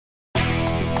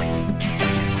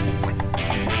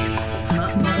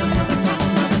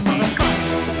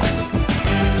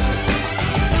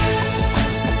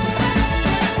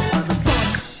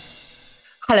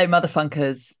Hello,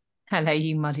 motherfunkers. Hello,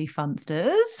 you muddy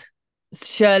funsters.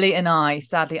 Shirley and I,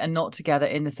 sadly, are not together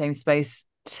in the same space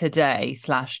today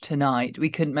slash tonight. We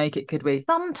couldn't make it, could we?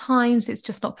 Sometimes it's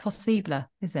just not possible,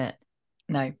 is it?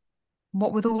 No,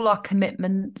 What with all our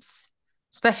commitments,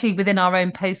 especially within our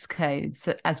own postcodes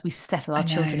as we settle I our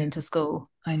children know. into school.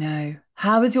 I know.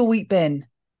 How has your week been?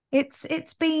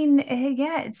 It's been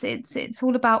yeah, it's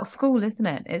all about school, isn't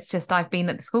it? It's just I've been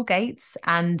at the school gates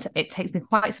and it takes me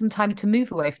quite some time to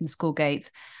move away from the school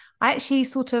gates. I actually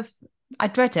I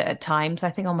dread it at times. I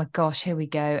think, oh my gosh, here we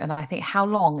go. And I think, how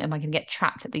long am I going to get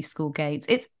trapped at these school gates?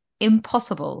 It's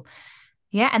impossible.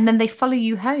 Yeah. And then they follow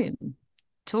you home,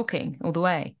 talking all the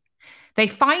way. They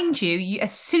find you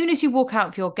as soon as you walk out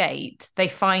of your gate, they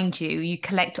find you. You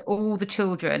collect all the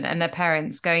children and their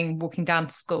parents walking down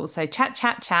to school. So chat,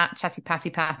 chat, chat, chatty, patty,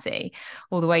 patty,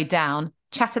 all the way down,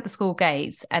 chat at the school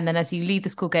gates. And then as you leave the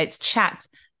school gates, chat,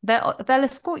 they'll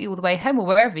escort you all the way home or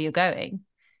wherever you're going.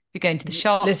 If you're going to the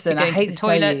shops, if Listen, you're I going to hate the to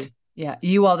tell you, toilet. yeah,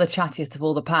 you are the chattiest of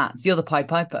all the Pats. You're the Pied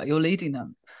Piper. You're leading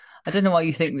them. I don't know why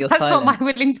you think you're That's what my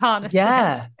silent. willing partner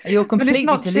Yeah, says. you're But it's completely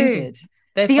not true. deluded.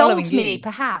 They're The following old me, you.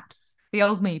 perhaps. The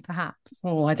old me, perhaps.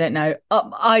 Oh, I don't know.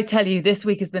 I tell you, this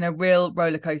week has been a real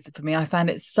roller coaster for me. I found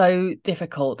it so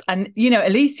difficult. And,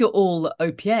 at least you're all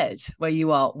OP'd where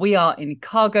you are. We are in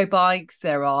cargo bikes.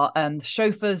 There are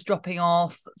chauffeurs dropping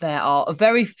off. There are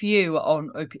very few on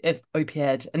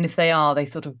OP'd. And if they are, they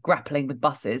sort of grappling with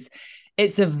buses.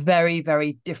 It's a very,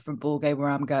 very different ballgame where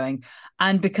I'm going.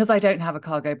 And because I don't have a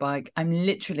cargo bike, I'm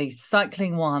literally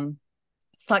cycling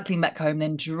back home,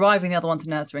 then driving the other one to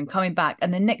nursery and coming back.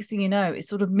 And the next thing you know, it's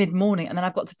sort of mid-morning. And then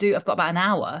I've got about an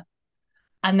hour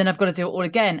and then I've got to do it all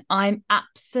again. I'm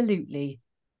absolutely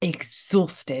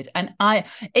exhausted. And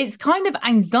it's kind of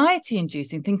anxiety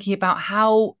inducing thinking about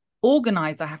how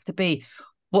organized I have to be,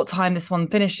 what time this one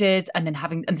finishes, and then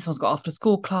and this one's got after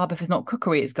school club. If it's not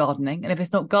cookery, it's gardening. And if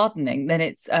it's not gardening, then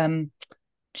it's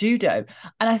judo.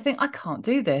 And I think I can't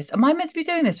do this. Am I meant to be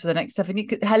doing this for the next 7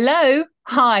 years? Hello,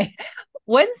 hi.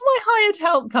 When's my hired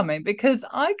help coming? Because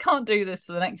I can't do this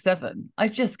for the next 7. I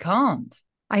just can't.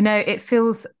 I know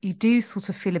you do sort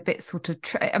of feel a bit sort of,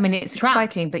 I mean, it's Trapped.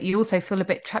 exciting, but you also feel a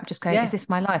bit trapped just going, is Yeah. this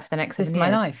my life for the next This is 7 my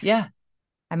years? life. Yeah.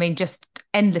 I mean, just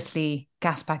endlessly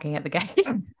gas bagging at the gate.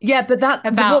 Yeah, but About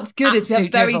what's good is we have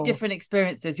absolute very drivel. different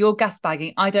experiences. You're gas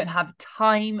bagging. I don't have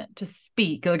time to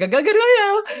speak. Like, I gotta go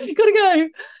now. Gotta go.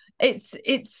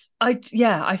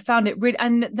 I found it really,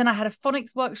 and then I had a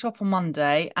phonics workshop on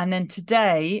Monday, and then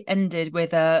today ended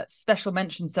with a special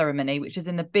mention ceremony, which is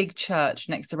in the big church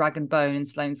next to Rag and Bone in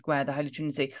Sloane Square, the Holy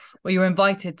Trinity, where you're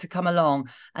invited to come along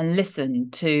and listen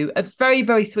to a very,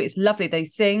 very sweet, it's lovely. They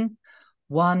sing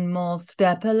 "One More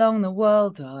Step Along the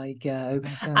World I Go,"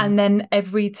 and then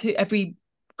every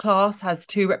class has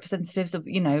 2 representatives of,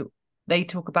 they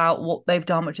talk about what they've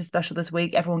done, which is special this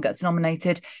week. Everyone gets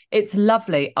nominated. It's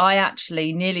lovely. I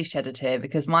actually nearly shed a tear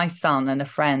because my son and a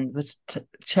friend was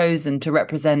chosen to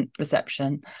represent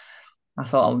reception. I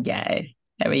thought, oh, yeah,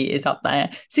 there he is up there.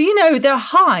 So, there are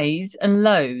highs and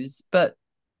lows, but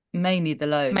mainly the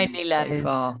lows Mainly so lows.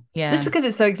 far. Just Yeah. because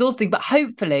it's so exhausting. But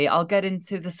hopefully I'll get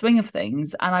into the swing of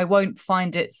things and I won't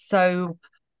be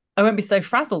so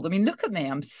frazzled. I mean, look at me.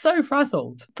 I'm so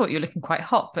frazzled. Thought you were looking quite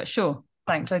hot, but sure.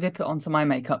 Thanks. I did put on some eye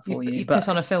makeup for you, You but put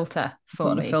on a filter put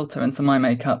for on a me. filter and some eye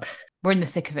makeup. We're in the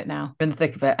thick of it now. We're in the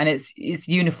thick of it, and it's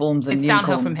uniforms and It's unicorns.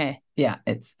 downhill from here. Yeah,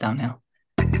 it's downhill.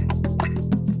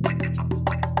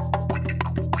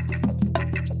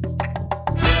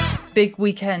 Big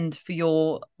weekend for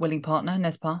your willing partner,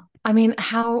 Nespa. I mean,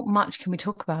 how much can we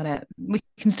talk about it? We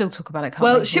can still talk about it, can't we?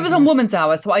 Well, she was on Woman's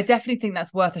Hour, so I definitely think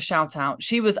that's worth a shout out.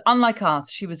 She was, unlike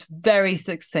us, she was very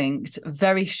succinct,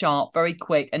 very sharp, very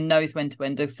quick, and knows when to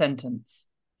end a sentence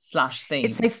 / theme.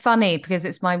 It's so funny because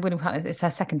it's my winning partner. It's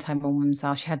her second time on Women's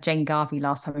Hour. She had Jane Garvey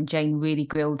last time and Jane really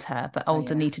grilled her. But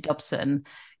old Anita Dobson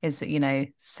is,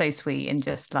 so sweet and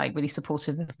just like really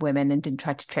supportive of women and didn't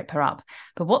try to trip her up.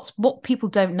 But what people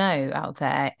don't know out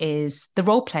there is the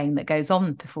role playing that goes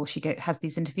on before she has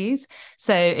these interviews.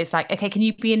 So it's like, okay, can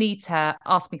you be Anita?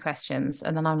 Ask me questions.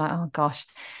 And then I'm like, oh gosh.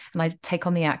 And I take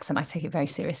on the accent. I take it very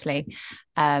seriously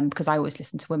because I always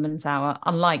listen to Women's Hour,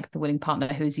 unlike the willing partner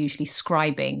who is usually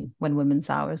scribing when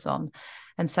Women's Hour is on.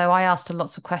 And so I asked her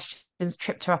lots of questions,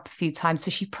 tripped her up a few times.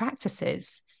 So she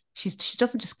practices. She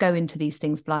doesn't just go into these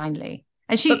things blindly.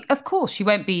 And of course, she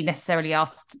won't be necessarily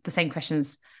asked the same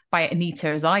questions by Anita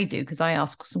as I do, because I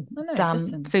ask some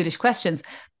foolish questions.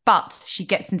 But she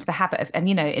gets into the habit of, and,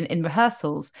 in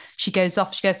rehearsals, she goes,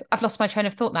 I've lost my train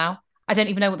of thought now. I don't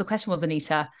even know what the question was,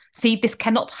 Anita. See, this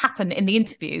cannot happen in the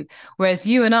interview. Whereas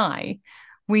you and I,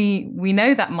 we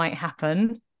know that might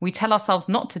happen. We tell ourselves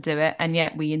not to do it, and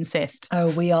yet we insist.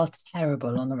 Oh, we are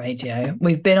terrible on the radio.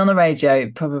 We've been on the radio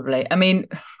probably, I mean,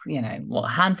 a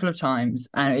handful of times,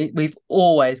 and we've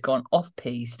always gone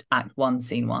off-piste, act one,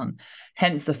 scene one.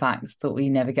 Hence the fact that we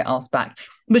never get asked back.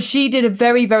 But she did a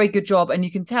very, very good job, and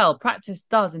you can tell practice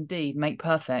does indeed make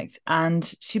perfect.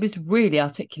 And she was really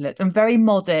articulate and very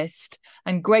modest,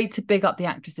 and great to big up the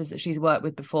actresses that she's worked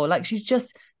with before. Like, she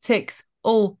just ticks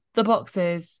all the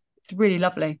boxes. It's really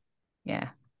lovely. Yeah.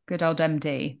 Good old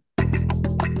MD.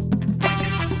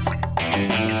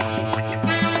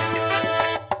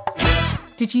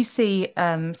 Did you see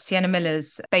Sienna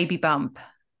Miller's baby bump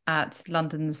at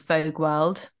London's Vogue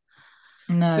World?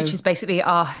 No. Which is basically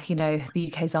the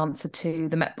UK's answer to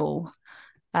the Met Ball.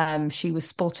 She was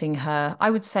sporting her, I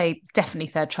would say,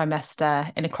 definitely third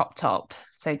trimester in a crop top.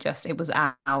 So it was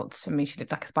out. I mean, she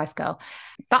looked like a Spice Girl.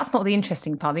 That's not the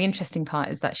interesting part. The interesting part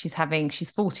is that she's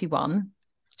 41,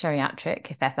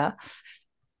 geriatric, if ever.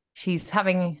 She's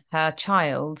having her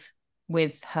child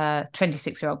with her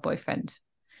 26-year-old boyfriend,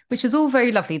 which is all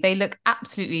very lovely. They look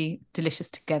absolutely delicious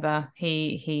together.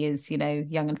 He is,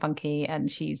 young and funky,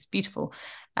 and she's beautiful.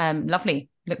 Lovely,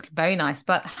 looked very nice.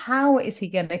 But how is he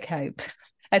going to cope?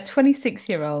 A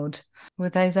 26-year-old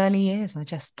with those early years, I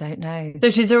just don't know. So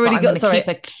she's already keep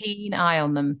a keen eye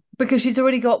on them. Because she's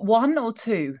already got one or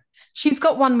two? She's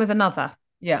got one with another.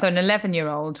 Yeah. So an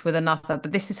 11-year-old with another,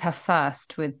 but this is her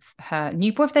first with her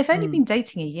new boyfriend. They've only been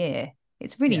dating a year.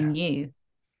 It's really new.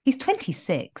 He's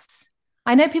 26.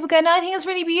 I know people go, no, I think it's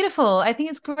really beautiful. I think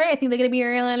it's great. I think they're going to be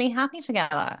really happy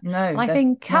together. No. And I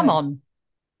think, come on.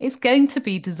 It's going to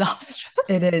be disastrous.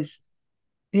 It is.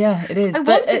 Yeah, it is. I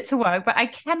want it to work, but I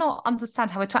cannot understand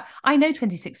how I know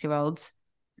 26-year-olds.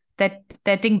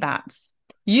 They're dingbats.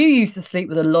 You used to sleep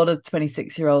with a lot of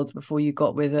 26-year-olds before you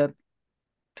got with a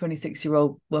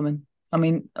 26-year-old woman. I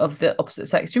mean, of the opposite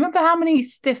sex. Do you remember how many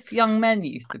stiff young men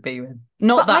you used to be with?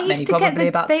 Not that many, probably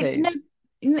about two.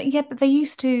 Yeah, but they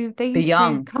used to be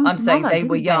young. I'm saying they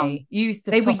were young. You used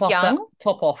to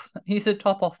top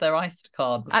off their ICE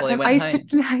card before they went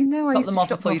home. I know. I used to top them off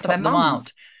before you top them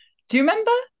out. Do you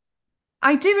remember?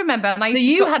 I do remember, and I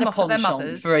used to drop them off at their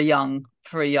mothers. For a young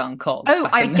cock. Oh,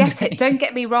 I get it. Don't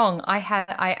get me wrong.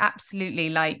 I absolutely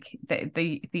like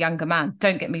the younger man.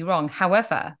 Don't get me wrong.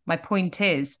 However, my point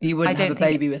is, you wouldn't have a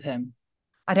baby with him.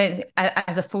 I don't.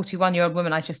 As a 41-year-old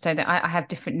woman, I just don't think I have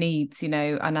different needs, and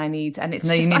I need, and it's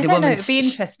no, just, you need I don't know. It'd be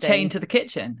interesting. Chained to the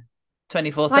kitchen.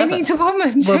 24/7. I need a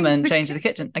woman chained to the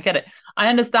kitchen. I get it. I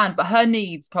understand, but her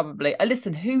needs probably.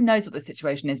 Listen, who knows what the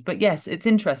situation is? But yes, it's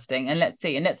interesting, and let's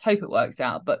see, and let's hope it works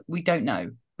out. But we don't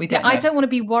know. Know. I don't want to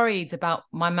be worried about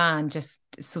my man just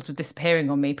sort of disappearing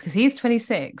on me because he's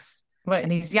 26, right,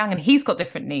 and he's young and he's got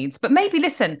different needs. But maybe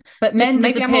but men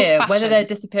disappear, whether they're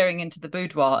disappearing into the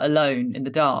boudoir alone in the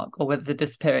dark, or whether they're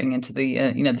disappearing into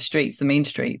the the streets, the mean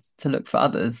streets, to look for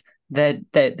others. They're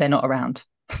not around.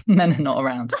 Men are not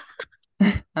around.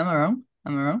 Am I wrong?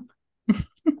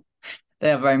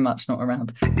 They are very much not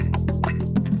around.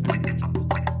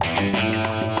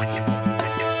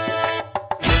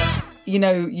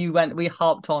 We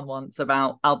harped on once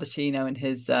about Al Pacino and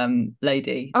his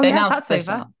lady. Oh, that's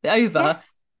over.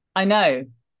 Yes. I know.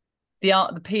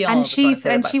 The PR, and she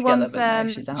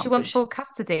wants full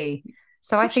custody.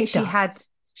 So I think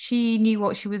she knew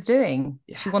what she was doing.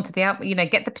 Yeah. She wanted get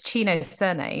the Pacino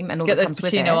surname and all that comes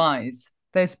with it. Get those Pacino eyes.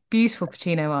 Those beautiful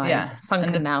Pacino eyes,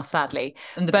 sunken now, sadly.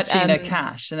 And the Pacino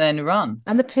cash, and then run.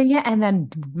 And then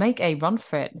make a run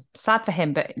for it. Sad for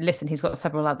him, but listen, he's got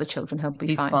several other children. He'll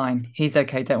be fine. He's fine. He's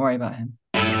okay. Don't worry about him.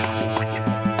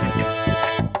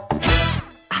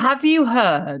 Have you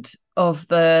heard of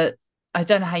the, I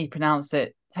don't know how you pronounce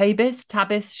it,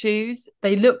 Tabis shoes?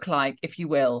 They look like, if you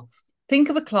will, think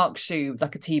of a Clark's shoe,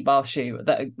 like a T-bar shoe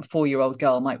that a 4-year-old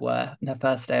girl might wear on her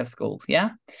first day of school. Yeah.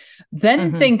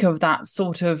 Then think of that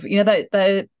sort of,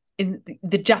 the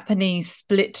Japanese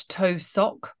split toe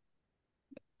sock.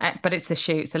 But it's a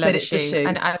shoe. It's a leather shoe.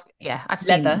 And I've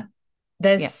seen leather.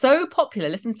 They're so popular.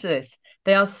 Listen to this.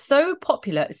 They are so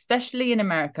popular, especially in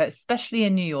America, especially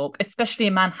in New York, especially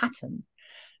in Manhattan,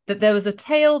 that there was a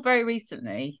tale very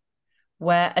recently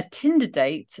where a Tinder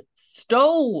date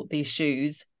stole these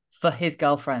shoes for his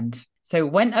girlfriend. So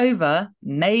went over,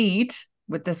 made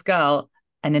with this girl,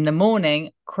 and in the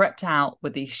morning crept out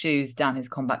with these shoes down his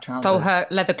combat trousers. Stole her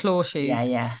leather claw shoes.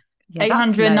 Yeah.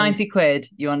 890 quid.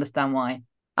 You understand why?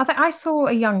 I saw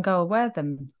a young girl wear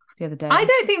them the other day. I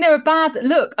don't think they're a bad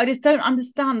look. I just don't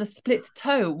understand the split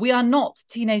toe. We are not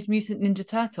Teenage Mutant Ninja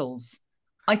Turtles.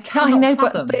 I cannot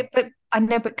fathom. But I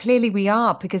know, but clearly we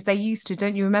are, because they used to,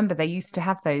 don't you remember, they used to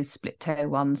have those split toe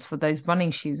ones for those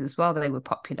running shoes as well. They were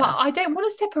popular. But I don't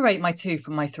want to separate my 2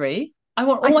 from my 3. I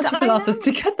want all my chocolates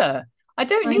together. I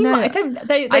don't need my. I don't.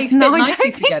 They fit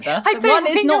nicely together. One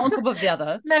is not on top of the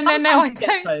other. No. I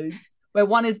don't. Those where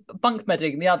one is bunk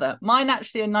bedding the other. Mine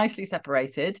actually are nicely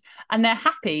separated, and they're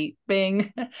happy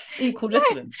being equal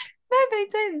distance. No,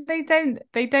 they don't.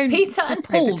 Peter and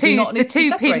Paul do not need to be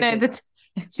separated.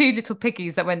 The 2 little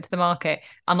piggies that went to the market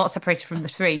are not separated from the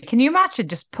 3. Can you imagine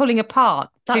just pulling apart?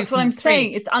 That's what I'm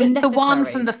saying. It's unnecessary. It's the one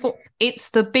from the 4. It's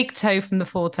the big toe from the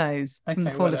 4 toes, from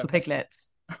the 4 little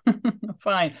piglets.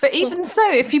 Fine. But even so,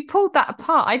 if you pulled that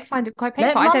apart, I'd find it quite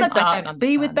painful. I don't understand.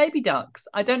 Be with baby ducks.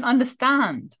 I don't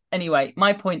understand. Anyway,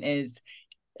 my point is,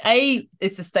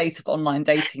 it's the state of online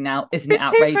dating now, isn't it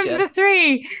outrageous?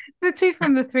 The 2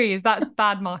 from the 3 that's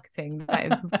bad marketing. That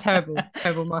is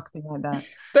terrible marketing like that.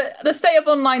 But the state of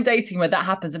online dating where that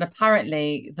happens, and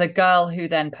apparently the girl who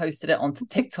then posted it onto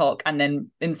TikTok and then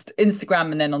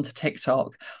Instagram and then onto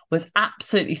TikTok was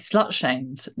absolutely slut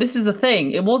shamed. This is the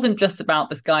thing. It wasn't just about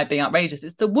this guy being outrageous.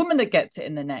 It's the woman that gets it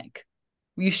in the neck.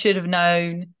 You should have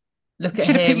known. Look at him.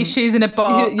 Should have put your shoes in a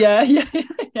box. Yeah,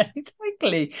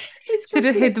 exactly. Should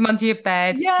have hid them under your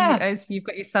bed. Yeah. You've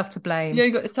got yourself to blame. Yeah,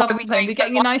 you've got yourself to blame. You're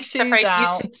getting your nice shoes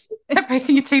out.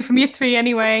 Separating your 2 from your 3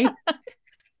 anyway.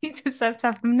 You deserve to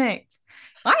have them nicked.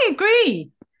 I agree.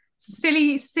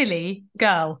 Silly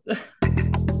girl.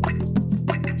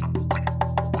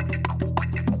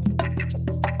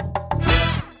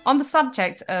 On the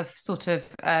subject of sort of,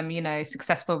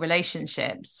 successful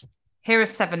relationships, here are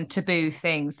 7 taboo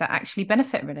things that actually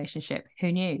benefit a relationship.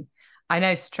 Who knew? I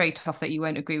know straight off that you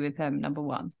won't agree with number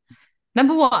 1.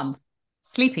 Number 1,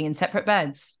 sleeping in separate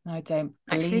beds. I don't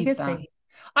believe that.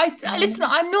 Listen,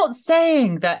 I'm not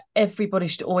saying that everybody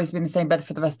should always be in the same bed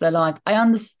for the rest of their life. I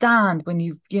understand when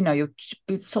you're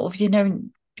sort of, you're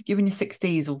in your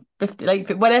 60s or 50,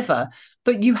 late, whatever.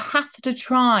 But you have to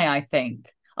try, I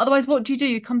think. Otherwise, what do?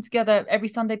 You come together every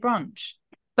Sunday brunch.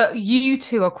 But you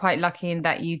 2 are quite lucky in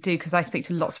that you do, because I speak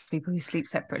to lots of people who sleep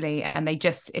separately, and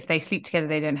if they sleep together,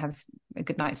 they don't have a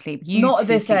good night's sleep. Not at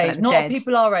this age, not at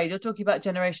people our age. You're talking about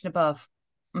generation above.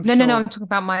 No, I'm talking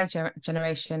about my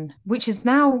generation, which is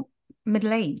now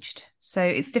middle-aged. So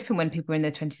it's different when people are in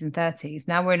their 20s and 30s.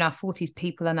 Now we're in our 40s.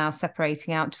 People are now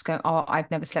separating out, just going, oh,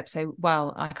 I've never slept so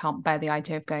well. I can't bear the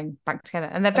idea of going back together.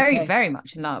 And they're very, very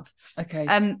much in love. Okay.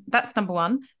 That's number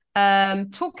 1.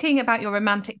 Talking about your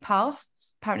romantic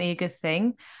pasts, apparently a good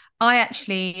thing. I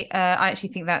actually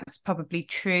think that's probably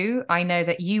true. I know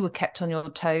that you were kept on your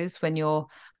toes when you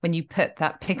put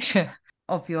that picture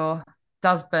of your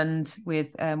husband with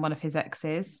one of his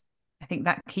exes. I think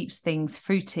that keeps things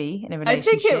fruity in a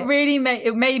relationship. I think it really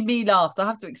made me laugh. So I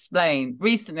have to explain.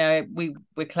 Recently, we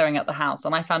were clearing out the house,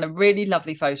 and I found a really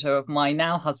lovely photo of my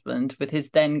now husband with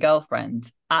his then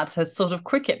girlfriend at a sort of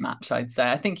cricket match, I'd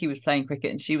say. I think he was playing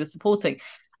cricket and she was supporting.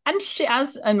 And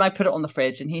I put it on the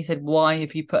fridge, and he said, "Why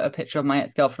have you put a picture of my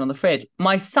ex-girlfriend on the fridge?"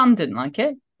 My son didn't like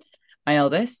it, my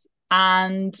eldest,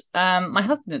 and my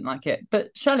husband didn't like it.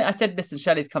 But Shelley, I said, "Listen,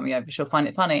 Shelley's coming over. She'll find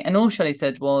it funny." And all Shelley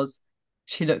said was,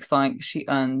 "She looks like she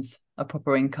earns a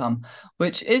proper income,"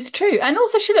 which is true. And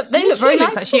also, they look very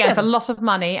nice. Like she earns a lot of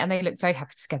money, and they look very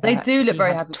happy together. They do look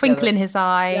very happy. Twinkle in his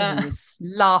eye. Yeah. He was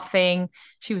laughing.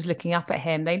 She was looking up at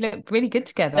him. They looked really good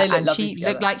together. And she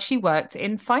looked like she worked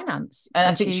in finance. And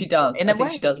I think she does. I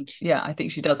think she does. Yeah, I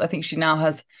think she does. I think she now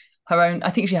has her own. I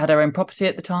think she had her own property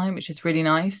at the time, which is really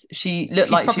nice. She's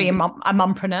probably a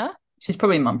mumpreneur. She's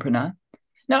probably a mumpreneur.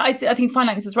 No, I think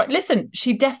finance is right. Listen,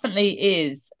 she definitely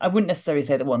is. I wouldn't necessarily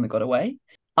say the one that got away,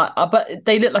 but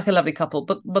they look like a lovely couple.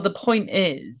 But the point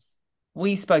is,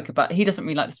 he doesn't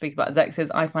really like to speak about his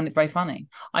exes. I find it very funny.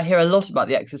 I hear a lot about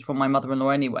the exes from my mother-in-law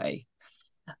anyway,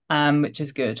 which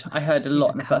is good. I heard a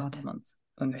lot in the first 2 months.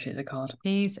 Oh, she's a card.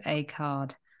 She's a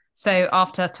card. So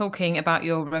after talking about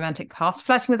your romantic past,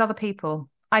 flirting with other people,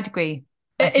 I'd agree.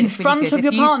 In front of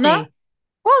your partner?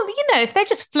 Well, if they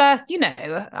just flirt,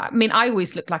 I mean, I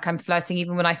always look like I'm flirting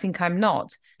even when I think I'm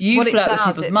not. You flirt with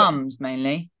people's mums,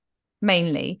 mainly.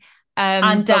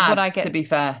 And dads, to be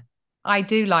fair. I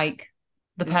do like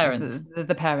the parents.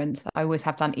 The parents. I always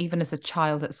have done. Even as a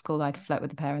child at school, I'd flirt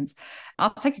with the parents.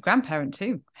 I'll take a grandparent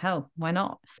too. Hell, why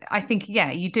not? I think,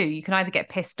 yeah, you do. You can either get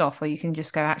pissed off or you can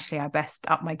just go, actually, I best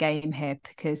up my game here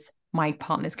because my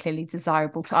partner is clearly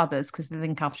desirable to others, because I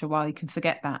think after a while you can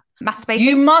forget that.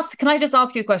 Masturbating. Can I just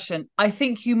ask you a question? I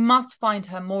think you must find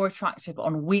her more attractive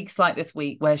on weeks like this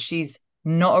week where she's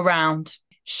not around,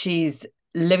 she's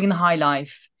living the high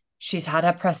life, she's had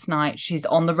her press night, she's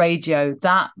on the radio.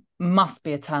 That must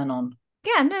be a turn on.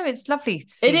 Yeah, no, it's lovely to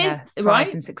see It her is, thrive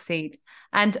right? and succeed.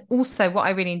 And also what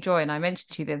I really enjoy, and I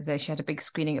mentioned to you the other day, she had a big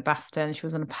screening at BAFTA and she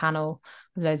was on a panel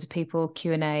with loads of people,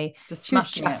 Q&A. Just She was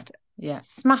smashing just it. Yeah.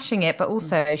 smashing it, but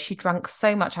also she drank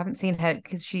so much. I haven't seen her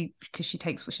because she's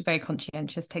very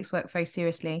conscientious, takes work very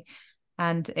seriously.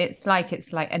 And it's like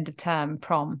end of term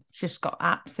prom. She just got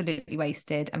absolutely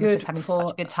wasted and was just having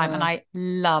such a good time. And I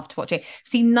loved watching.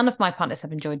 See, none of my partners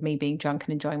have enjoyed me being drunk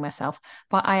and enjoying myself,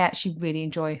 but I actually really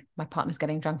enjoy my partners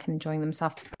getting drunk and enjoying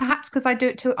themselves. Perhaps because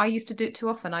I used to do it too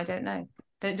often. I don't know.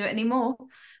 Don't do it anymore.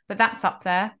 But that's up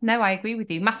there. No, I agree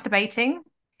with you. Masturbating.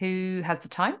 Who has the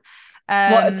time?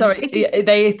 What? Sorry,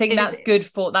 they think that's good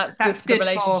for the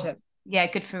relationship.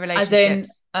 Good for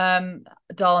relationships. As in,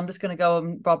 Darl, I'm just going to go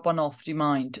and rub one off. Do you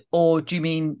mind? Or do you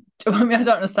mean? I mean, I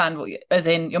don't understand as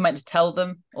in you're meant to tell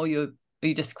them, or are you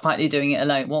just quietly doing it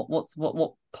alone?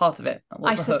 What part of it?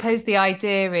 I suppose the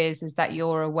idea is that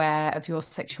you're aware of your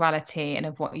sexuality and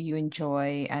of what you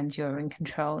enjoy, and you're in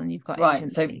control, and you've got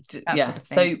agency.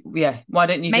 So why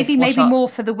don't you maybe more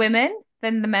for the women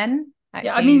than the men? Actually,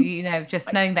 yeah, I mean,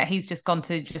 just knowing that he's just gone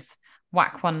to just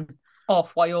whack one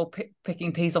off while you're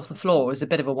picking peas off the floor is a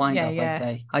bit of a wind up. I'd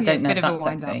say. I don't know if that's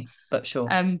sexy, but sure.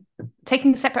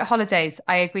 Taking separate holidays,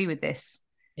 I agree with this.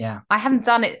 Yeah, I haven't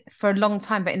done it for a long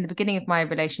time, but in the beginning of my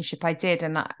relationship, I did.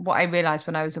 And what I realized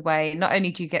when I was away, not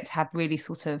only do you get to have really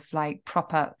sort of like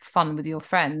proper fun with your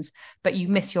friends, but you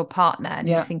miss your partner and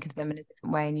you think of them in a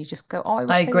different way, and you just go, "Oh,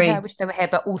 I wish they were here."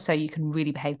 But also, you can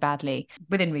really behave badly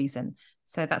within reason.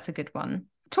 So that's a good one.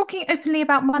 Talking openly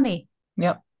about money.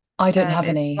 Yep. I don't have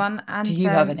any. Do you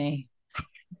have any?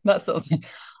 That sort of thing.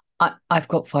 I've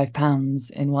got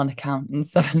 £5 in one account and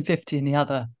 £7.50 in the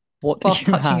other. What do you have?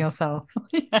 Touching yourself.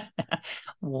 Yeah.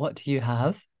 What do you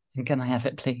have? And can I have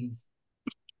it, please?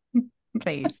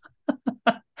 Please.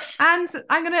 And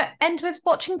I'm going to end with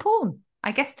watching porn.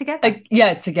 I guess together.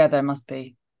 Together must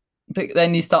be. But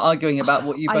then you start arguing about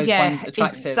what you both find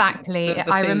attractive. Exactly.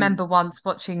 I remember once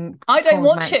watching. I don't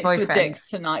want chicks with dicks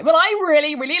tonight. Well, I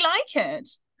really, really like it.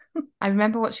 I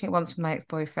remember watching it once with my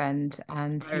ex-boyfriend,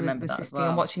 and he was insisting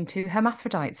on watching two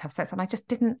hermaphrodites have sex, and I just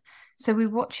didn't. So we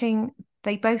were watching.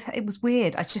 It was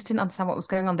weird. I just didn't understand what was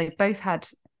going on. They both had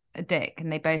a dick,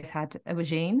 and they both had a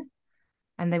vagine,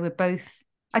 and they were both.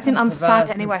 I didn't understand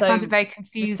it anyway. I found it very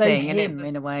confusing. And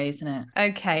in a way, isn't it?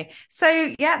 Okay.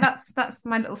 So yeah, that's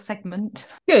my little segment.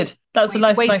 Good. That's a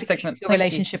nice segment. Keep your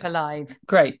relationship alive.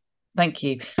 Great. Thank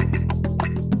you.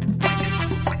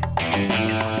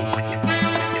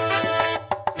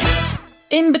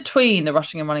 In between the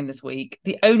rushing and running this week,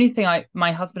 the only thing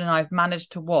my husband and I have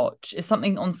managed to watch is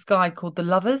something on Sky called The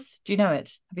Lovers. Do you know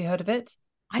it? Have you heard of it?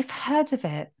 I've heard of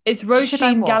it. It's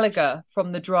Roisin Gallagher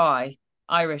from The Dry.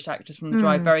 Irish actress from The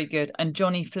Dry, very good, and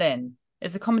Johnny Flynn.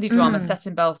 It's a comedy drama set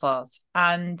in Belfast,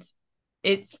 and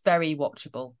it's very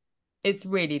watchable. It's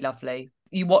really lovely.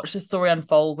 You watch the story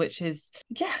unfold, which is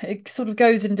it sort of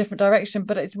goes in a different direction,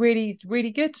 but it's really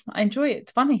good. I enjoy it.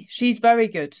 It's funny. She's very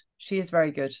good. She is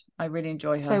very good. I really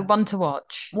enjoy her. So one to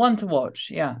watch.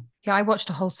 Yeah. Yeah, I watched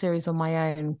a whole series on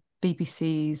my own.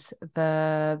 BBC's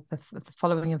the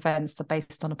following events are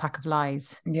based on a pack of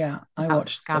lies. Yeah, I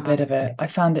watched a bit of it. I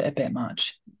found it a bit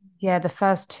much. Yeah, the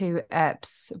first two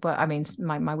eps, well, I mean,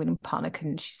 my winning partner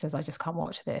couldn't. She says, I just can't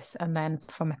watch this. And then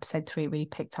from episode 3, it really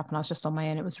picked up, and I was just on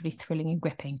my own. It was really thrilling and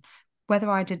gripping.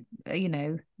 Whether I did,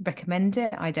 recommend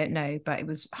it, I don't know, but it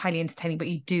was highly entertaining. But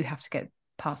you do have to get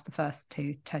past the first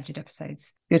 2 turgid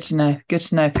episodes. Good to know. Good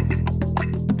to know.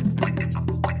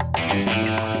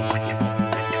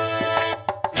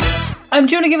 Do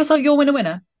you want to give us your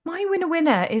winner? My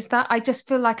winner is that I just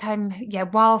feel like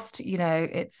whilst,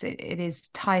 it is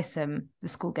tiresome, the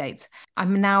school gates,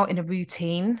 I'm now in a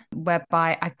routine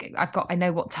whereby I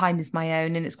know what time is my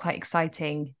own, and it's quite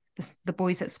exciting. The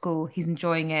boys at school, he's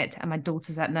enjoying it, and my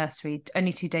daughter's at nursery,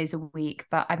 only 2 days a week,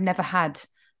 but I've never had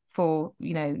for,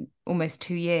 almost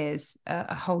 2 years,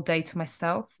 a whole day to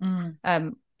myself,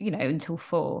 until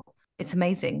 4. It's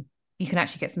amazing. You can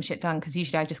actually get some shit done, because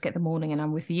usually I just get the morning and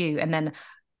I'm with you, and then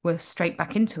we're straight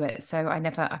back into it. So I've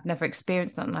never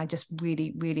experienced that, and I just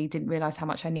really, really didn't realize how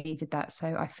much I needed that.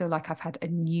 So I feel like I've had a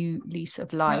new lease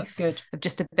of life, of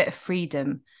just a bit of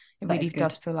freedom. It really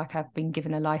does feel like I've been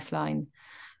given a lifeline.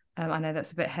 I know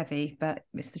that's a bit heavy, but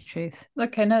it's the truth.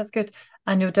 Okay, no, that's good.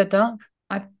 And you're dead dark?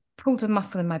 I've pulled a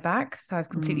muscle in my back, so I've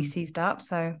completely seized up.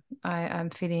 So I'm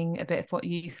feeling a bit of what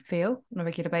you feel on a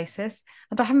regular basis,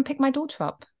 and I haven't picked my daughter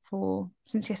up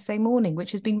since yesterday morning,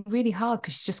 which has been really hard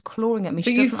because she's just clawing at me.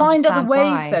 But you find other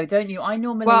ways though, don't you? I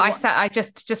normally I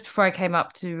just before I came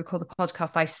up to record the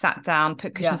podcast, I sat down,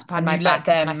 put cushions behind my back,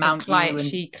 let them mount you, and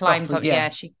she climbed up. Yeah,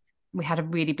 she we had a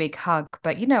really big hug.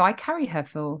 But, you know, I carry her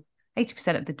for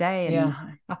 80% of the day and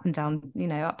up and down, you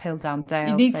know, uphill, down dale.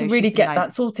 You need to really get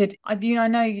that sorted. I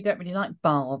know you don't really like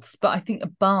baths, but I think a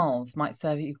bath might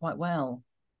serve you quite well.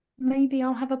 Maybe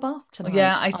I'll have a bath tonight.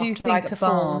 Yeah, I do think a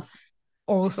bath.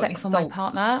 Oral sex on my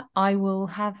partner, I will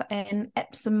have an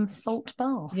Epsom salt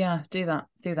bath. Yeah, do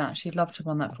that. She'd love to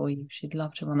run that for you.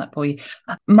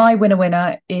 My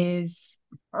winner is,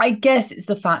 I guess it's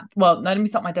the fact, well, no, let me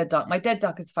start my dead duck. My dead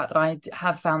duck is the fact that I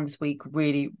have found this week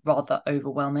really rather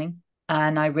overwhelming.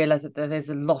 And I realise that there's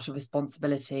a lot of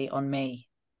responsibility on me.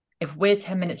 If we're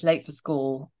 10 minutes late for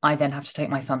school, I then have to take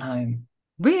my son home.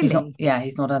 Really? He's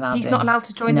not allowed. He's not allowed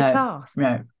to join the class?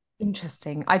 No.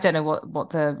 Interesting. I don't know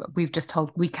what we've just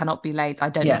told we cannot be late. I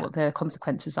don't know what the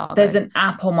consequences are. There's an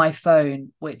app on my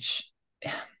phone which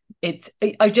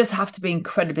I just have to be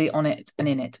incredibly on it and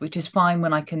in it, which is fine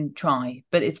when I can try,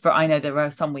 but I know there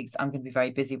are some weeks I'm going to be very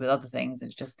busy with other things.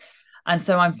 And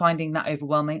so I'm finding that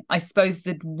overwhelming. I suppose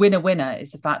the winner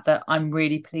is the fact that I'm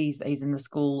really pleased that he's in the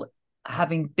school,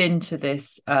 having been to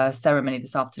this ceremony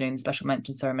this afternoon, the special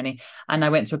mention ceremony, and I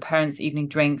went to a parents' evening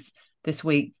drinks this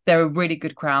week. They're a really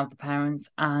good crowd, the parents,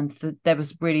 and there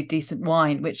was really decent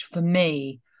wine, which for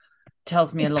me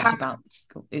tells me a lot about the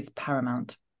school. It's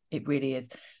paramount. It really is.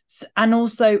 So, and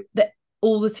also that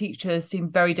all the teachers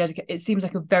seem very dedicated. It seems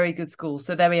like a very good school.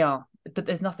 So there we are. But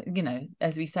there's nothing, you know,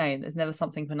 as we say, there's never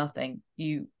something for nothing.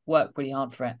 You work really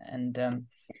hard for it. And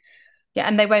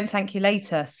and they won't thank you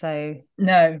later. So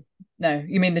no,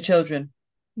 you mean the children?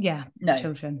 Yeah, no,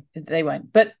 children. They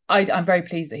won't. But I'm very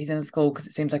pleased that he's in the school because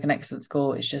it seems like an excellent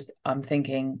school. It's just I'm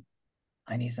thinking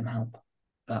I need some help.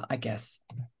 But I guess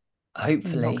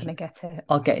hopefully I'm not going to get it.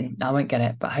 I'll get in. I won't get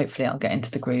it, but hopefully I'll get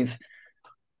into the groove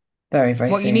very, very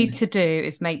soon. What you need to do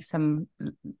is make some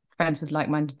friends with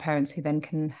like-minded parents who then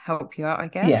can help you out, I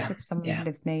guess, if someone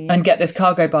lives near you. And get this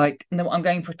cargo bike. And then I'm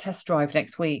going for a test drive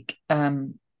next week.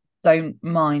 Don't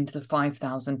mind the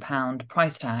 £5,000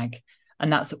 price tag.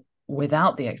 And that's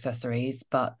without the accessories,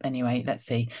 but anyway, let's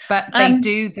see. But they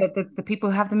do, the people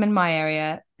who have them in my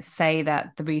area say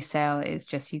that the resale is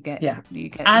just you get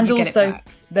and you also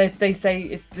get they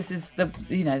say this is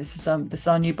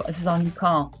our new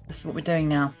car. This is what we're doing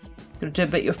now. Got to do a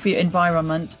bit for your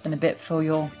environment and a bit for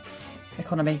your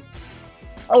economy.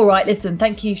 All right, listen,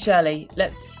 thank you, Shirley.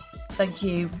 Thank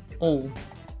you all.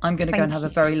 I'm going to go and have a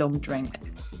very long drink.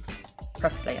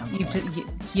 Preferably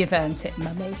you've earned it,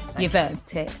 mummy. You've earned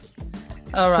it.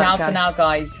 All right, ciao for now,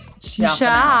 guys.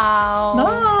 Ciao.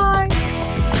 Bye.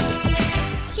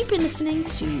 You've been listening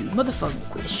to Mother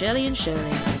Funk with Shirley and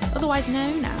Shirley, otherwise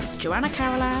known as Joanna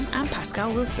Carolan and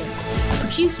Pascal Wilson,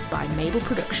 produced by Mabel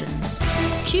Productions.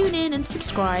 Tune in and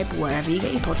subscribe wherever you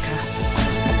get your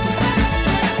podcasts.